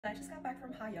I just got back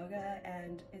from hot yoga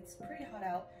and it's pretty hot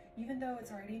out. Even though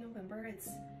it's already November, it's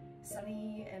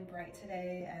sunny and bright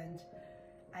today, and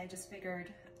I just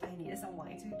figured I needed some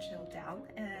wine to chill down,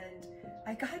 and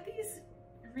I got these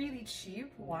really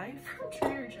cheap wine from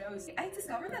Trader Joe's. I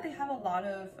discovered that they have a lot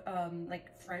of like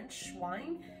French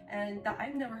wine and that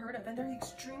I've never heard of, and they're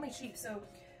extremely cheap. So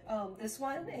this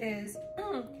one is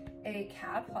a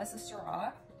cab plus a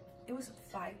Syrah. It was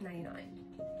 $5.99.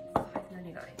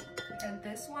 $5.99. And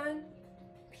this one,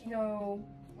 Pinot,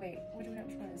 wait, which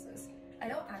one is this? I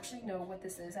don't actually know what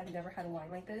this is. I've never had a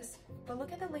wine like this, but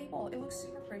look at the label. It looks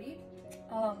super pretty.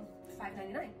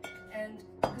 $5.99. And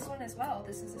this one as well.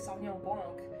 This is a Sauvignon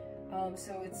Blanc.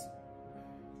 So it's,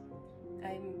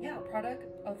 a product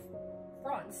of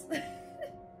France.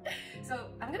 So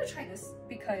I'm gonna try this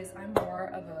because I'm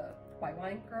more of a white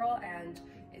wine girl, and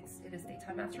it is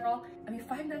daytime after all. I mean,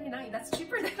 $5.99, that's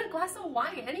cheaper than a glass of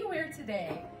wine anywhere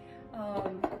today.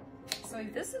 So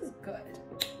if this is good,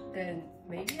 then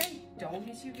maybe I don't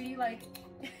need to be like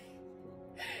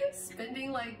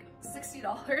spending like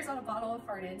 $60 on a bottle of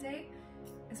Farniente.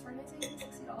 Is Farniente even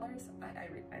 $60?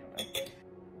 I don't know.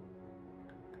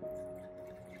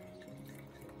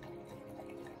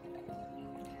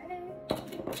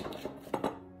 Okay.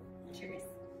 Cheers.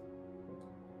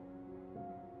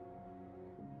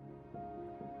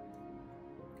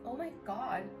 Oh my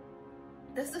god,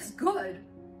 this is good.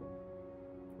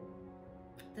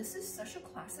 This is such a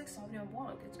classic Sauvignon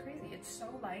Blanc. It's crazy. It's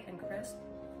so light and crisp.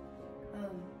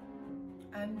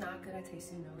 I'm not good at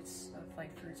tasting notes of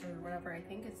like fruits or whatever. I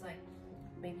think it's like,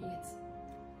 maybe it's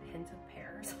a hint of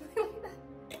pear or something like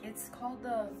that. It's called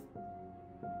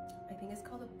I think it's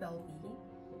called a Belle.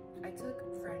 I took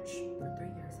French for 3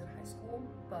 years in high school,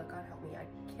 but God help me, I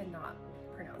cannot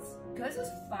pronounce. Because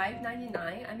it's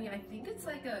 $5.99, I mean, I think it's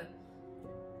like a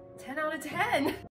 10 out of 10.